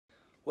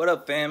What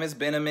up, fam? It's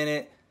been a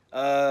minute.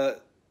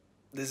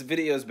 This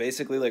video is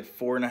basically like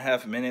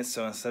 4.5 minutes,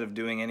 so instead of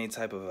doing any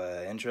type of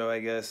intro, I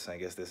guess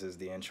this is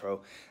the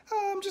intro.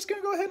 I'm just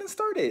gonna go ahead and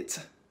start it.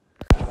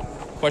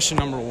 Question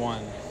number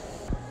 1.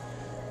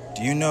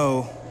 Do you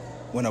know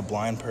when a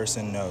blind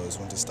person knows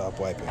when to stop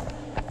wiping?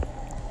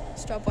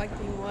 Stop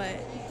wiping what?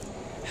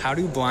 How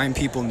do blind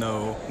people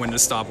know when to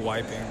stop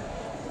wiping?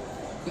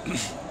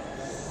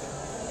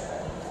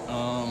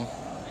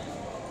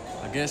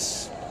 I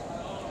guess.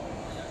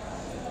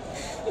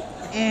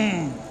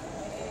 Can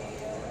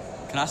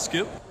I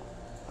skip?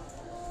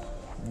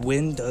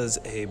 When does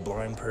a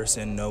blind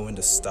person know when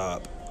to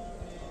stop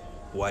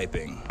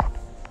wiping?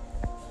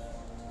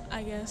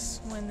 I guess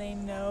when they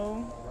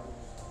know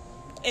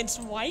it's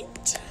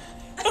wiped.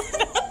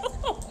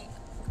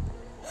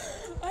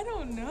 I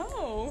don't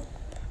know.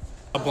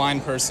 A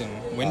blind person,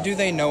 when do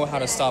they know how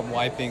to stop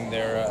wiping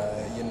their,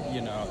 you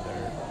know,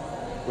 their...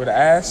 With an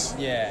ass?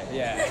 Yeah.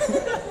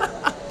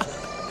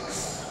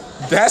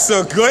 That's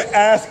a good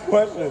ass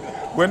question.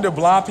 When do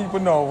blind people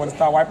know when to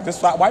stop wiping? Just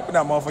stop wiping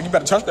that motherfucker. You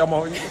better touch that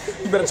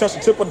motherfucker. You better touch the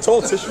tip of the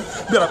toilet tissue.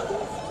 You better...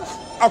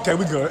 Okay,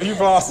 we good. You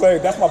know what I'm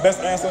saying? That's my best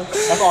answer.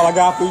 That's all I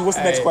got for you. What's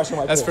the next question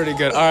right That's there? pretty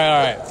good. All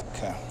right.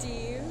 Okay. Do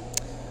you?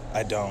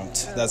 I don't.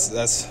 That's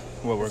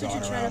what we're going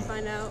What you're trying around. to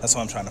find out? That's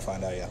what I'm trying to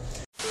find out, yeah.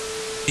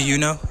 Do you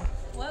know?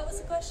 What was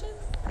the question?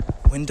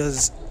 When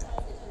does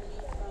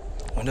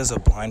a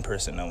blind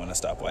person know when to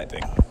stop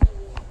wiping?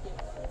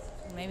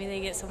 Maybe they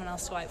get someone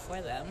else to wipe for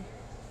them.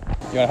 You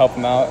want to help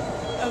them out?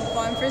 A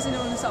blind person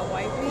don't want to stop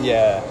wiping?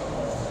 Yeah.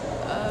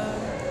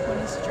 When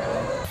it's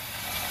dry.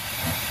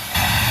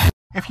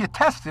 If you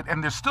test it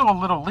and there's still a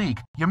little leak,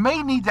 you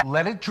may need to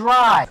let it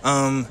dry.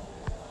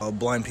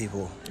 Blind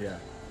people. Yeah.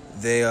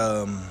 They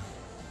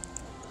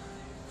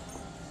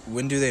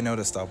when do they know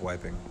to stop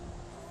wiping?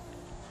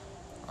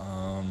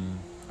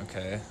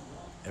 Okay.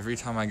 Every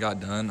time I got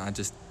done, I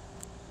just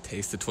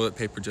taste the toilet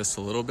paper just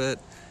a little bit.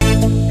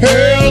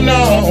 Hell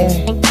no,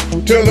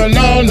 to the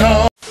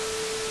no.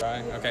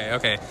 Right.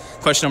 Okay.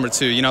 Question number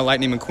 2. You know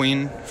Lightning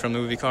McQueen from the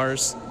movie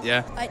Cars?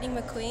 Yeah. Lightning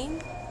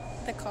McQueen?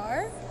 The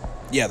car?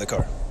 Yeah, the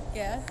car.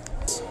 Yeah.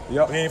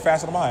 Yup, he ain't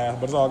faster than my ass,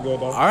 but it's all good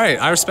though. All right,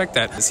 I respect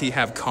that. Does he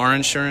have car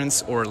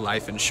insurance or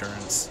life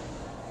insurance?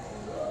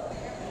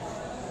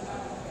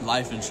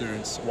 Life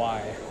insurance.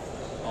 Why?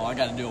 Oh, I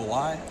gotta do a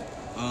why?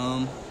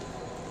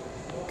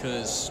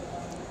 Because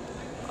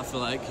I feel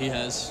like he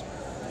has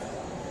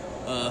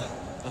a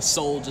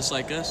soul just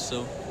like us,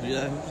 so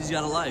yeah, he's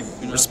got a life.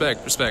 You know?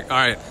 Respect. All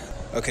right.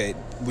 Okay,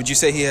 would you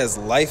say he has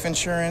life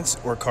insurance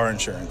or car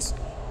insurance?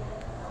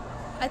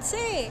 I'd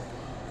say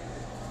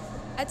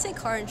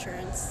car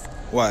insurance.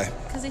 Why?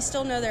 Because they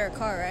still know they're a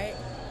car, right?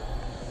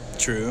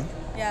 True.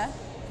 Yeah.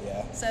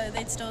 Yeah. So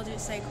they'd still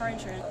say car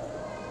insurance.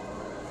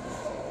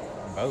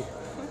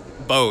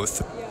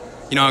 Both.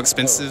 You know how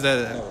expensive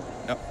that?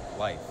 No.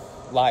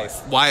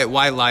 Life.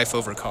 Why life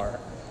over car?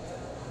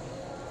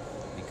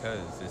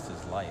 Because this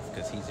is life,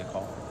 because he's a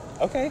car.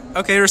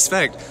 Okay,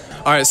 respect.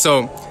 All right,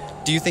 so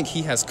do you think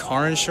he has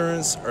car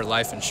insurance or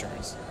life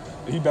insurance?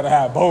 He better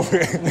have both.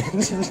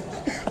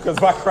 Because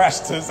if I crash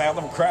to his ass,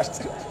 I'm crash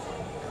to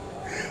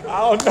I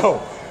don't know.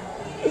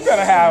 He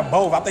better have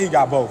both. I think he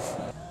got both.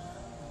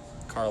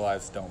 Car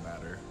lives don't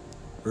matter.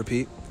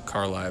 Repeat.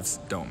 Car lives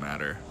don't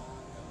matter.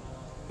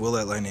 We'll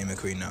let Lightning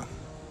McQueen know.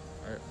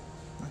 All right.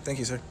 Thank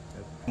you, sir.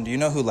 Do you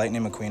know who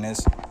Lightning McQueen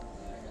is?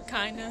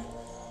 Kinda.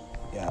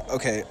 Yeah,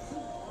 okay.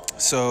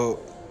 So,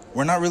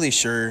 we're not really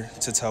sure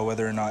to tell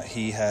whether or not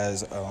he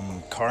has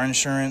car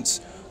insurance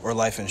or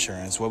life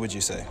insurance. What would you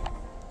say?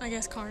 I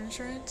guess car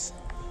insurance.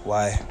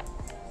 Why?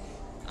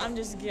 I'm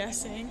just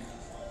guessing.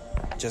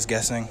 Just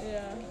guessing?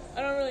 Yeah.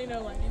 I don't really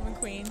know Lightning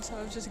McQueen, so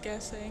I was just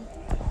guessing.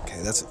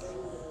 Okay, that's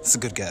a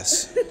good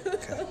guess.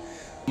 Okay.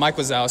 Mike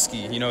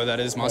Wazowski, you know what that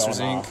is? Monsters,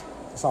 Hell nah. Inc.?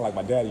 It sound like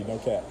my daddy, no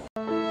cap.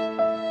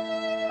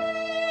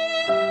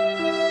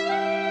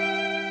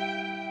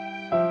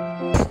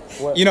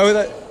 What? You know who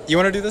that? You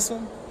want to do this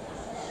one?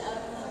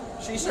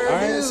 She sure All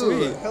right,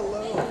 sweet.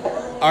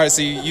 Hello. All right,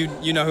 so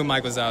you know who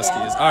Mike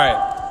Wazowski is. All right.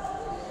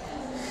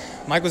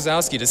 Mike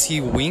Wazowski, does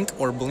he wink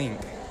or blink?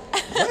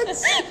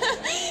 Because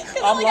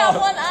I only got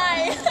one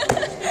eye.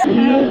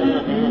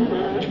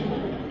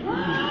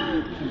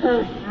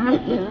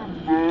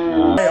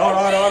 Hey, hold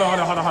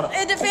on.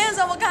 It depends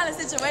on what kind of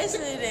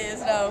situation it is,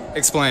 though.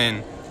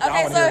 Explain.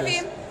 Okay, wanna so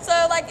hear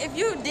if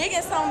you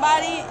digging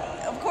somebody,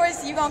 of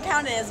course you gonna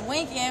count it as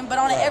winking, but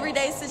on an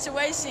everyday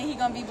situation, he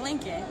gonna be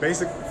blinking.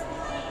 Basic.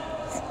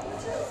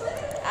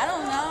 I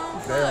don't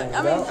know. Damn,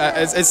 Look, I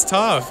mean, It's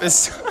tough.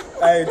 It's.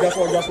 Hey, guess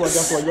what?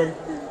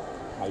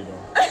 How you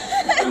doing?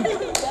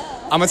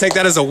 I'm gonna take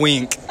that as a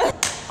wink.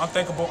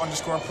 Unthinkable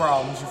 _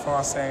 problems, you feel what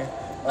I'm saying?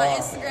 my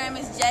Instagram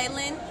is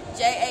Jaylyn,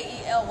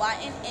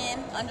 JAELYNN_Renee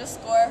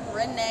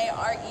RENEE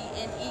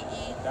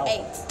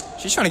 8.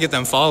 She's trying to get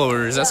them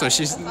followers. That's what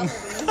she's. Follow me.